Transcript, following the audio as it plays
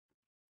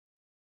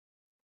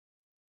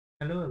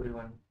Hello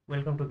everyone,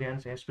 welcome to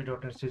Gyan's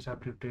ASP.NET C#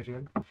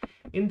 tutorial.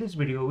 In this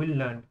video, we'll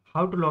learn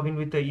how to log in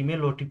with the email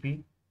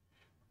OTP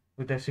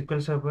with the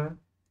SQL Server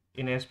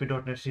in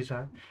ASP.NET C#,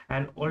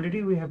 and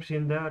already we have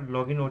seen the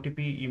login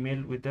OTP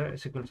email with the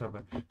SQL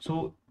Server.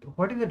 So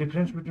what is the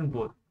difference between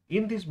both?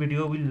 In this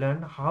video, we'll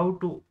learn how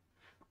to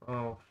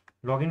uh,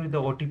 log in with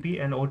the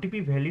OTP, and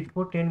OTP valid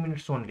for 10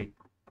 minutes only.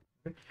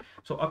 Okay?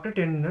 So after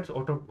 10 minutes,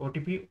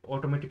 OTP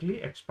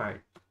automatically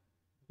expired.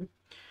 Okay?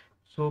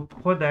 So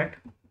for that,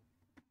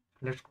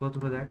 let's go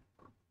through that.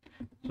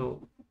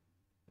 So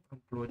I'm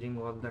closing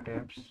all the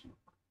tabs.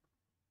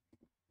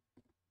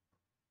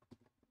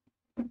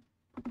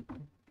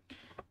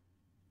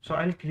 So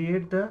I'll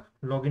create the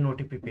login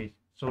OTP page.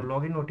 So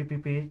login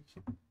OTP page,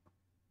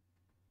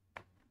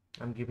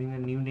 I'm giving a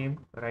new name.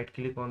 Right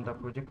click on the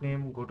project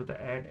name, go to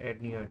the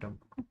add new item.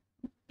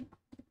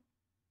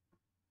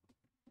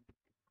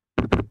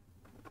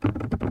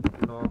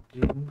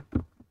 Login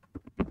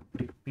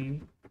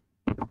OTP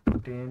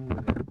 10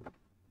 minutes.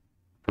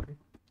 Okay.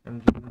 I'm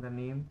giving the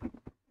name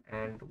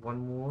and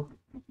one more.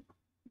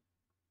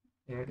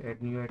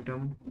 Add new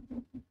item.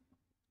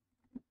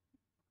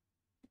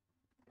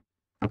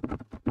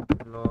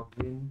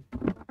 Login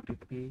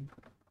OTP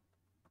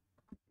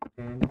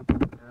 10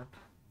 minutes.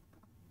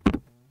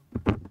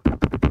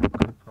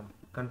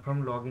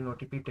 Confirm login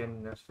OTP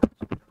 10 minutes.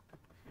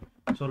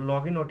 So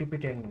login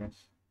OTP 10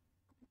 minutes.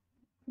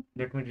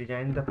 Let me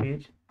design the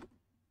page.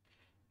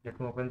 Let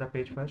me open the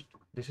page first.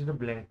 This is a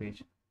blank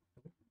page.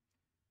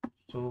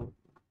 So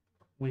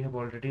we have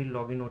already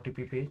login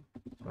OTP page.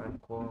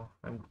 So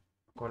I'm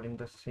calling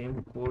the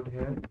same code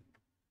here.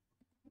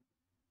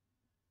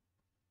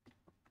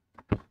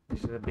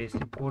 This is a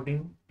basic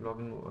coding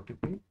login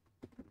OTP.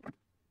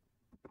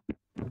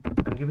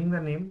 I'm giving the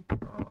name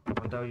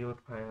on your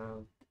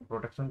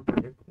production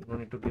project. No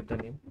need to give the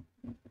name.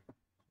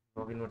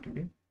 Login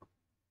OTP.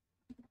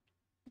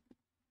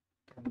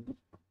 And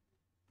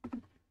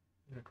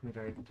let me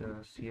write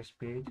the CS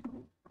page.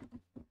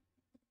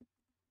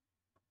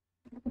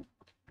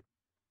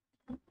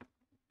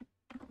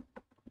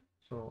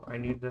 So I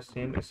need the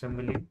same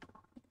assembly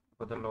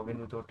for the login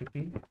with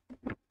OTP.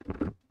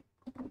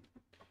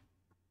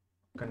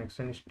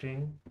 Connection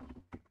string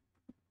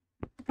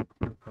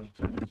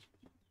functions.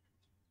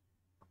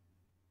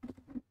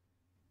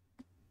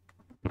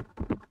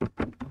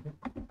 Okay.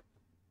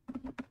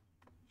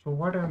 So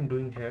what I'm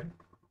doing here,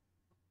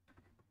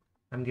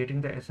 I'm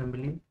getting the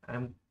assembly,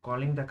 I'm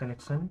calling the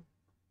connection,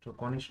 so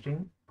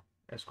constring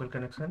SQL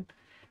connection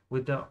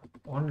with the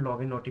on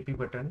login OTP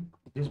button.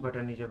 This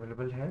button is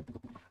available here.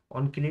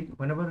 On click,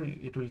 whenever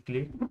it will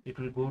click, it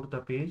will go to the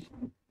page,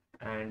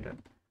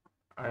 and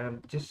I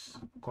am just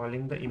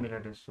calling the email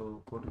address.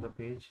 So go to the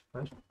page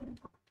first.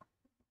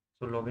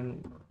 So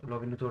login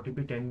with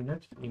OTP 10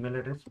 minutes. Email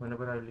address,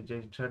 whenever I will just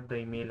insert the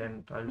email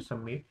and I will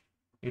submit,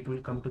 it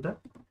will come to the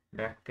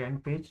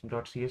backend page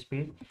 .cs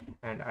page,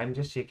 and I'm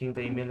just checking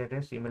the email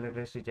address. Email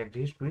address is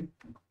exist with,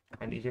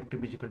 and is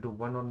active is equal to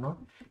 1 or not.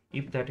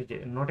 If that is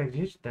not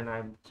exist, then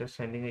I'm just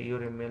sending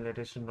your email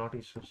address is not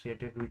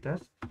associated with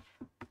us,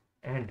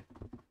 and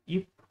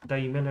if the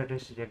email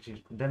address is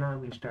exist, then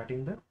I'm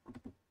starting the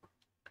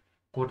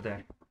code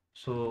there.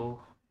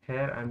 So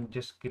here I'm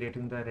just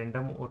creating the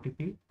random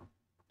OTP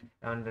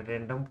and the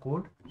random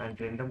code, and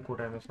random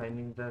code I'm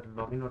assigning the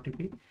login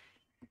OTP.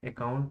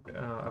 Account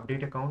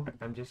update account,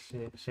 I'm just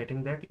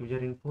setting that user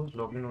info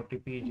login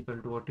OTP is equal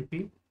to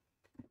OTP,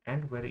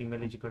 and where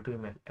email is equal to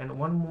email. And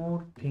one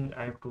more thing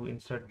I have to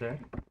insert that.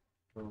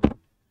 So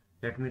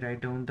let me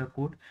write down the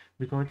code,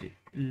 because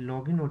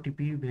login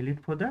OTP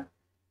valid for the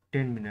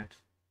 10 minutes.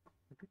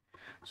 Okay.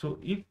 So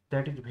if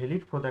that is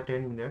valid for the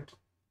 10 minutes,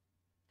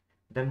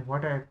 then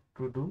what I have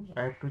to do,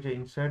 I have to just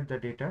insert the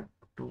data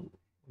to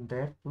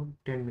there to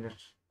 10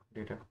 minutes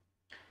data,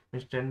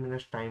 means 10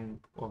 minutes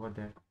time over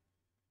there.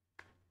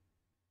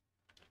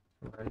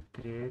 So I'll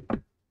create,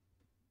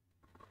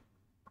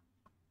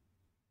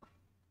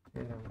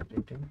 here I'm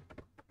creating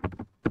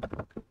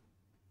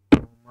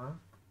comma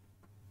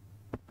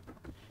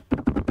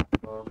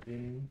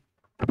login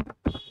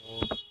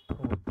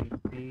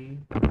OTP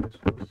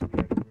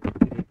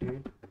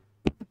created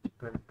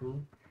equal to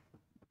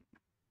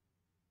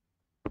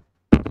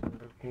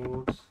single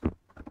quotes,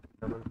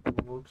 double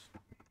quotes,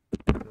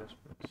 plus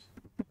plus.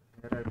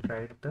 Here I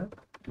write the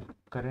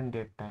current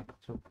date time.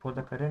 So for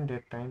the current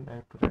date time, I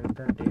have to write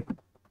the date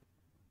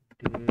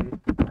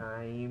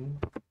time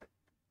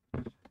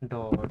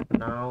dot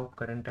now.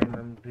 Current time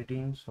I'm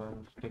reading, so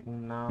I'm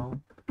taking now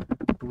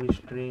to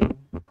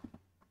string,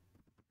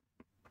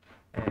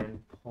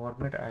 and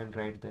format I'll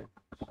write that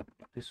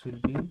this will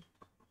be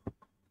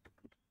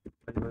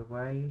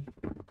y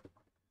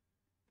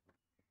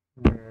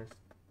dash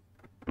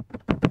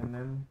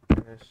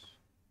dash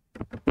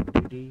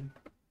dd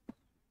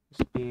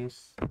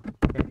space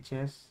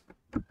hs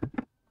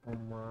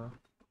comma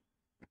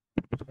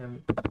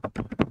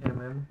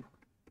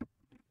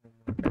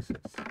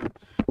ss.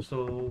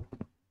 So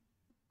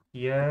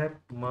year,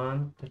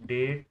 month,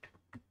 date,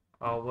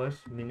 hours,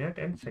 minute,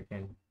 and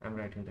second, I'm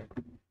writing that.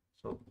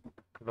 So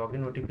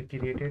login OTP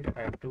created,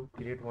 I have to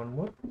create one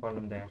more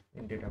column there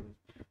in database.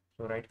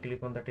 So right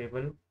click on the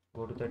table,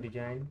 go to the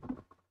design,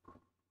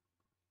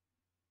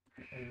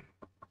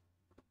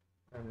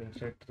 and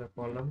insert the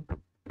column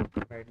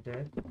right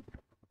there.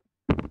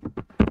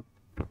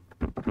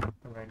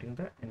 I'm writing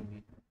the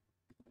NV,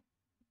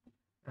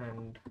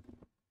 and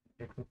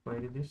let me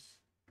query this.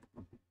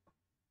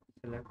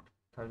 Select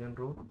 1000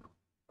 row.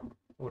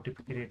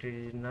 OTP created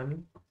is null.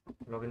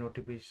 Login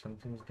OTP is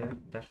something is there,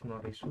 that's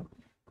not issue.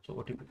 So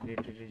OTP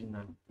created is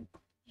null.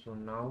 So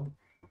now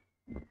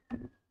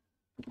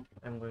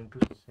I'm going to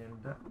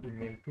send the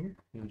email to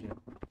user.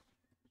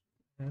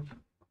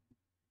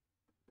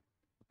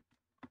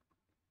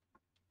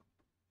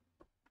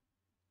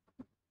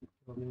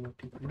 Login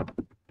OTP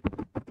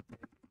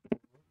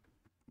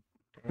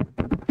 10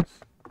 minutes.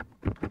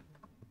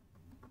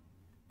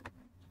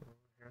 So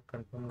here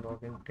confirm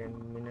login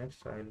 10 minutes.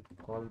 I'll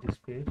call this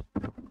page.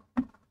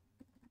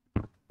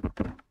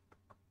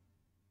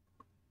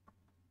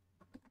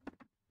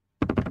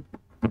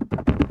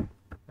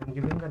 I'm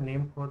giving the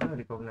name for the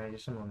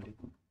recognition only.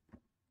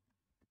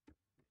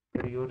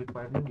 For your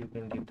requirement, you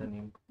can give the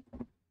name.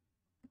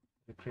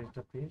 Refresh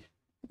the page.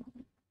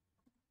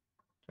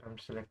 So I'm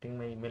selecting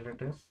my email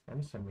address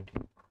and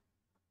submitting.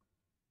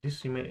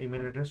 This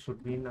email address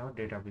should be in our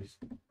database.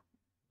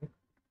 Okay.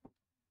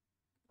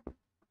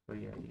 So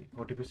yeah,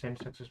 OTP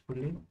sent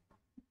successfully.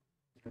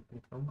 Let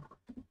me come.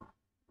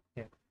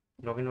 Yeah,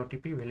 login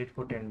OTP valid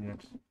for 10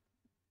 minutes.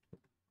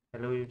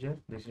 Hello user,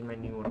 this is my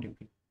new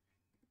OTP.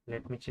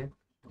 Let me check.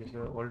 This is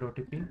old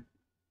OTP.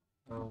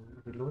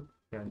 Reload.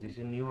 Yeah, this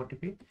is new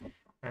OTP,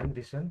 and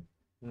this one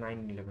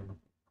 911.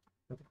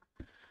 Okay.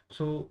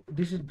 So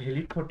this is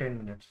valid for 10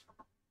 minutes.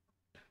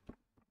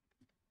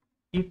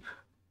 If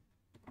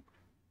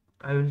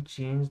I will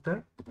change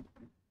the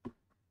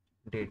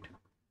date,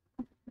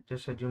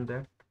 just assume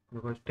that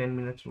because 10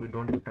 minutes we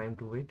don't have time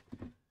to wait,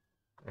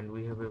 and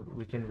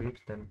we can wait,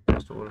 then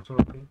that's also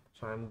okay.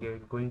 So I'm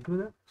going to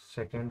the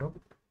 2nd of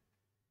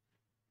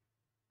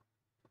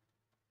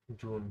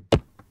June.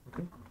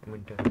 Okay, I'm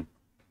entering.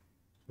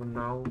 So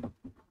now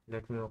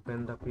let me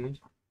open the page.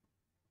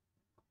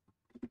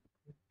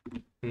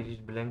 Page is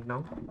blank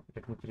now.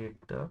 Let me create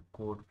the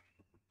code.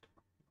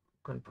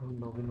 Confirm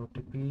login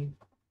OTP.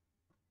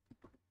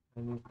 I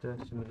need the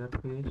similar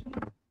page.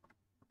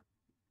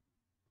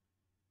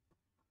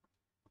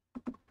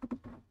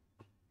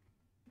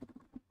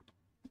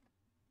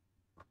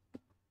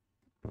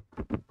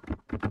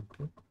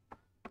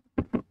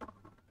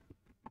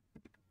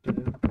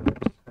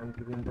 I'm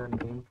giving the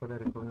name for the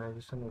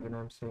recognition. Again,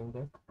 I'm saying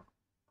that.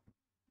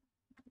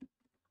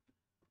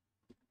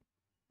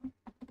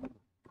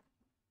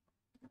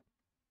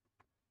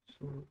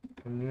 So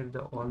I'm near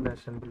the all the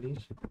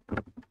assemblies.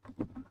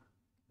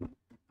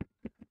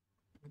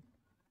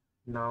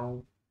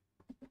 Now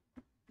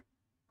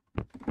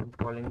I'm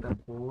calling the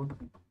code.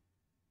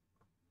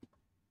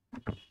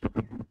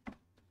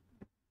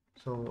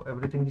 So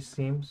everything is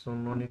same, so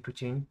no need to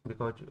change,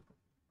 because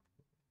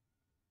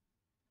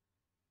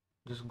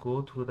just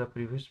go through the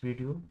previous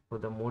video for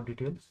the more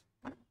details.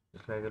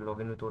 Just like a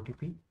login with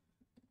OTP.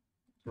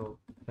 So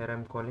here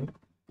I'm calling,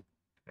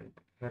 and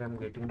here I'm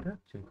getting the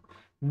check.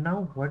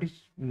 Now what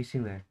is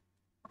missing there?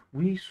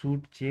 We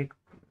should check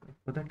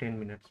for the 10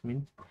 minutes,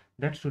 means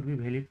that should be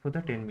valid for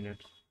the 10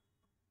 minutes.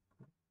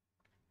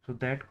 So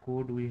that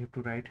code we have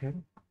to write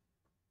here.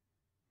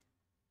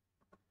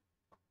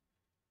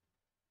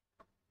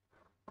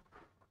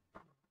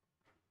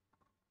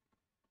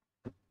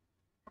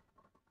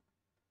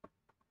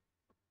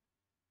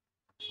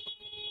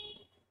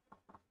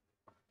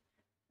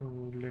 So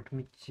let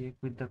me check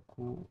with the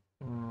code.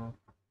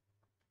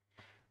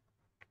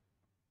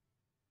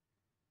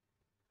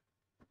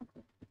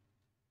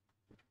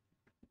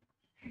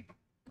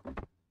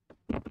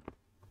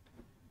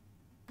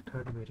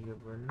 Third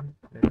variable,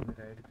 let me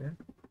write that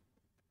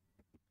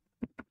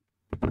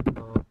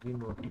login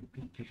OTP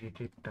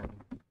created time.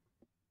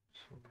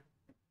 So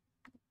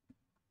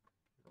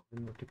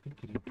login OTP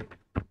created.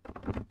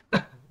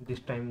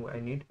 This time I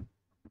need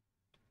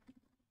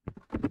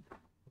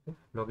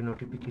login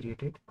OTP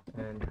created,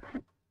 and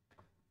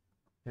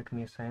let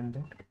me assign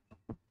that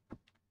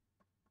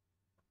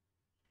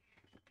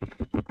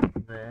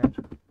where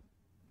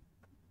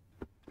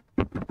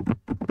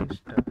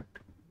start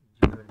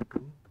equal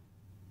to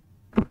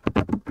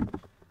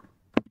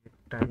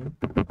time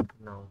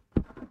now.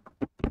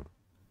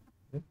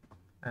 Okay.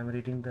 I'm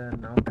reading the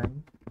now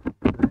time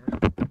where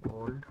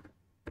old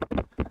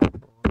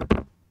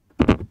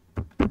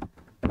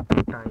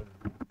time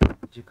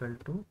is equal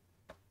to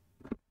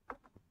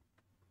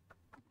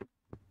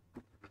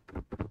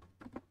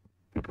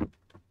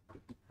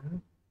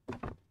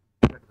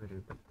that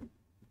variable.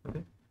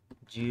 Okay,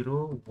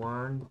 0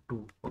 1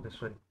 2. Okay,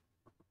 sorry,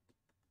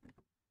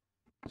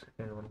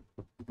 second one.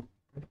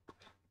 Okay.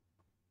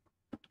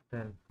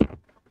 Then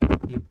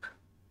if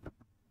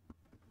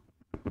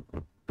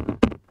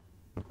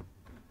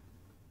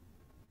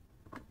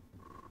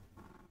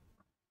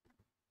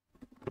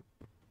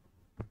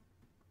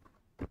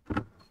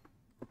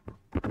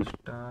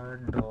start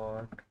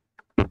dot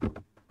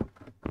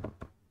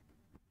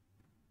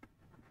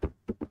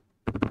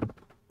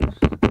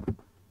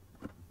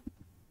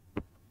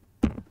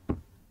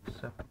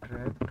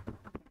subtract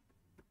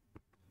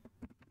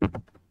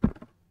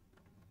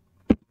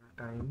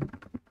time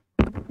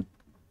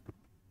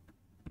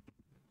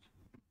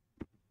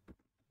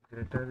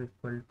greater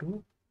equal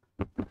to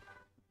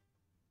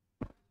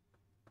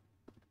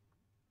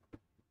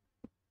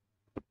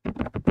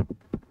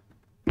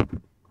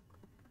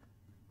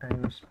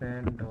time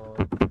spent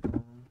dot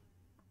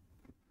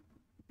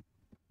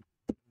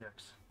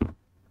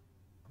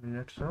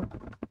minutes of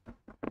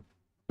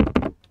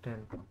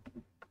 10.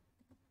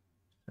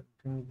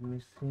 Something is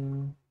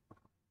missing.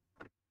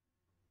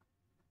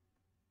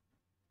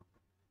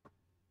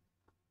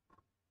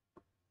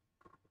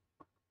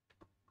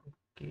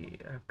 Okay,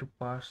 I have to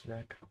pass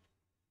that.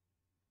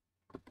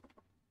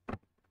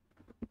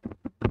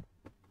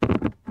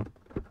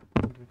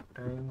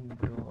 Time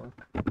dot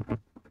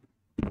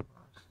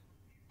pass.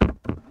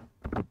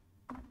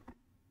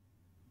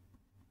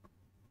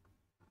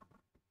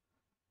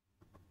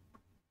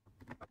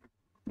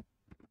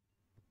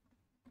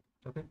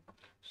 Okay,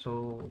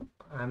 so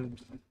I'm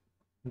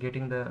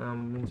getting the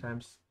means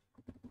I'm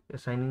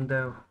assigning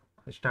the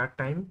start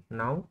time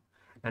now,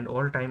 and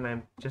all time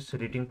I'm just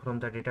reading from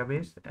the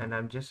database, and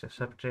I'm just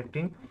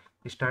subtracting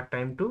start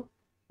time to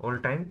all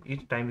time.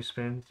 Each time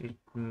spent is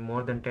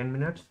more than 10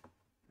 minutes,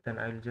 then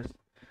I'll just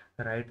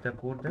write the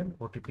code. Then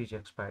OTP is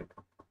expired.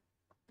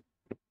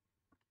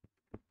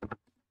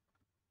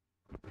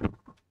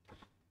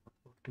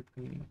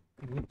 OTP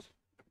is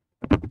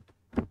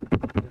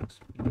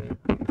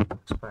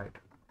expired.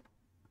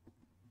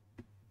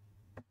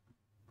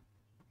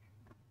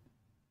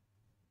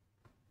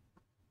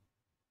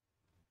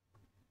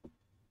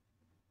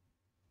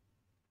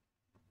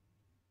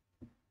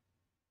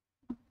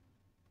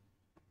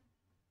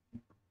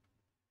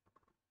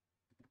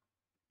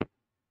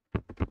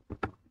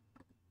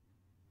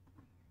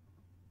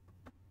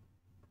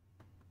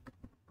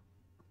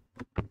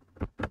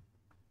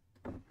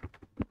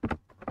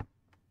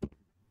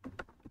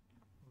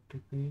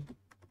 OTP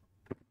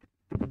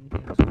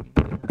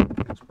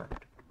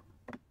expired.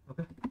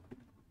 Okay,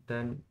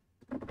 then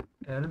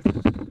else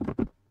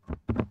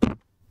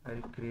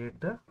I'll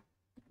create the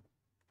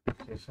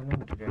session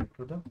and direct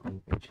to the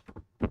home page.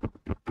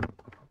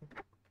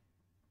 Okay.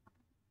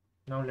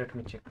 Now let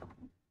me check.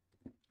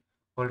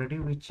 Already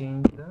we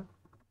changed the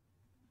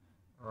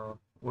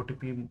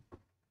OTP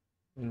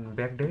in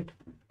backdate,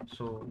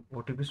 so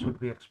OTP should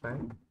be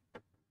expired.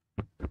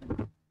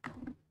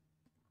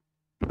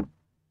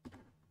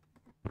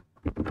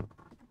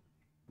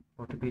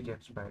 OTP is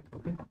expired.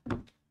 Okay,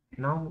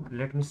 now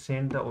let me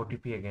send the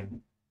OTP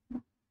again.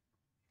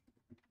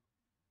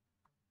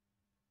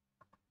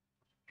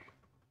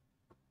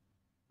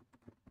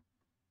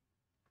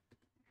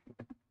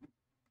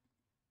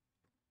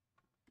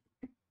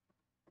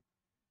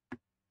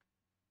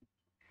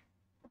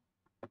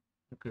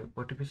 Okay,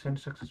 OTP sent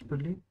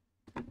successfully.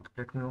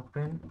 Let me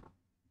open.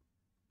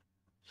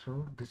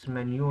 So this is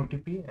my new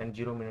OTP and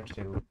 0 minutes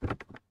ago.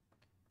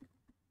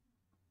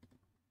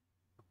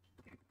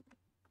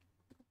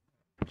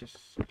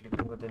 Just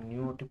clicking on the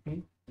new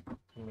OTP.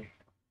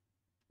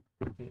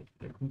 Okay,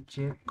 let me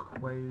check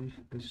why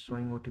this is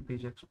showing OTP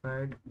is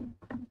expired.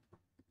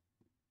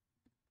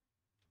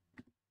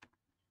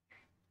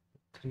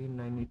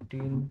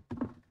 3918.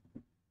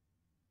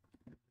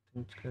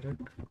 Everything's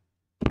correct.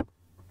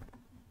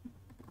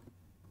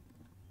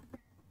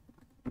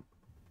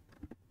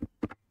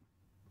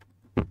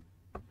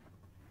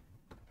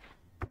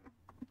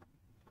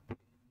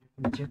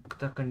 Let me check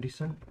the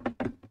condition.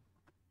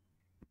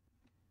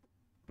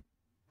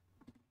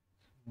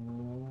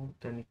 More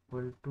than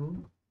equal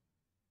to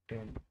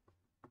 10.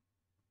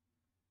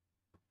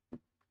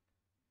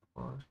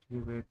 First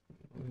give it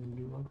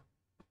value of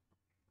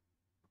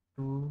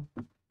 2.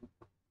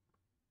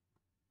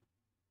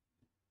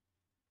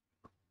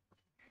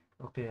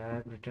 Okay, I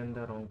have written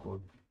the wrong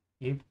code.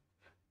 If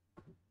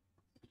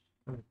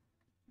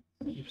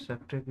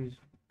subtract is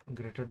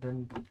greater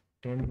than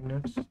 10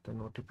 minutes, then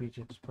OTP is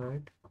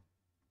expired.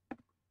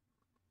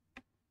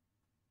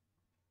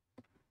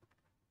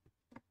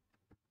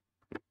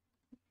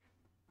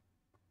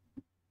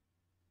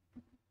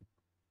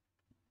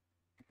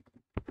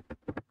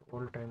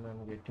 All time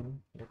I'm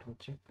getting. Let me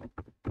check.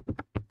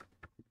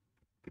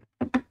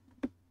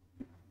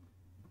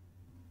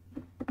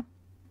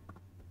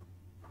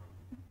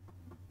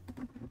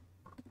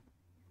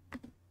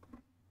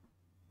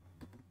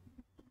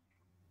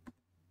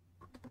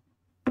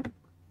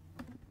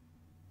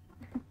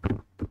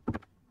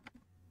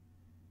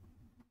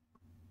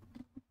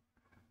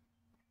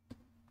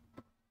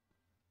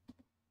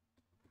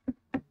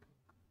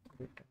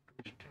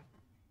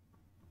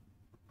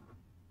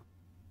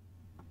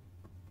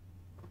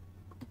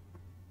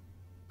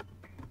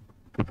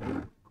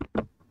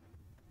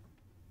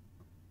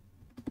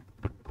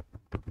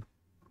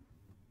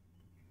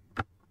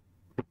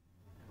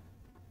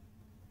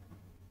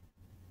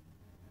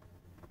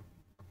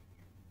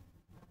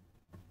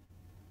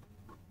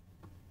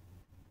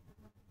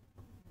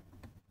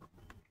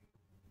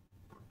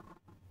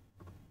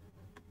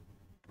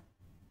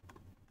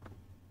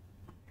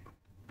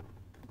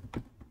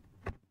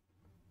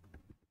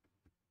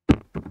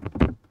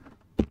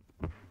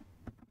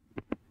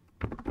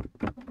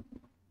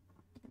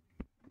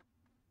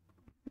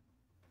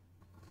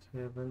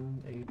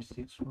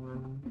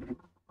 7861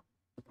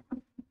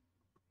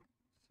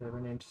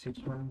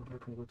 7861.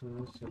 Let me go to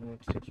this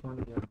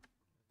 7861. Yeah,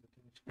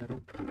 everything is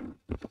correct.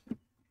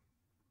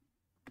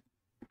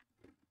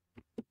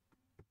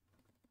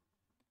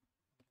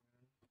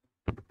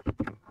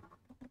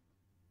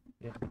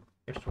 Yeah,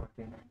 it's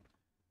working.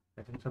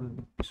 I think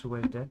some issue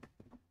is that.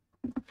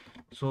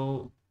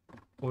 So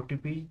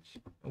OTP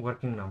is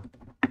working now.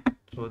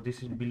 So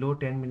this is below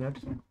 10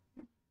 minutes.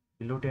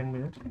 Below 10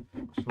 minutes.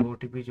 So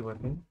OTP is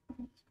working.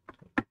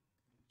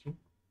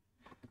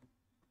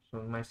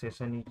 So my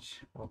session is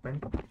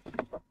open.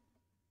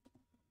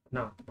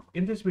 Now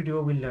in this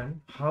video we'll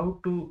learn how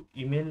to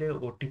email a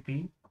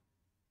OTP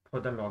for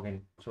the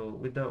login. So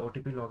with the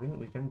OTP login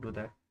we can do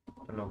that,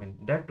 the login.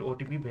 That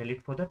OTP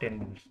valid for the 10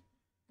 minutes.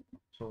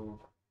 So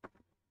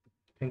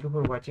thank you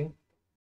for watching.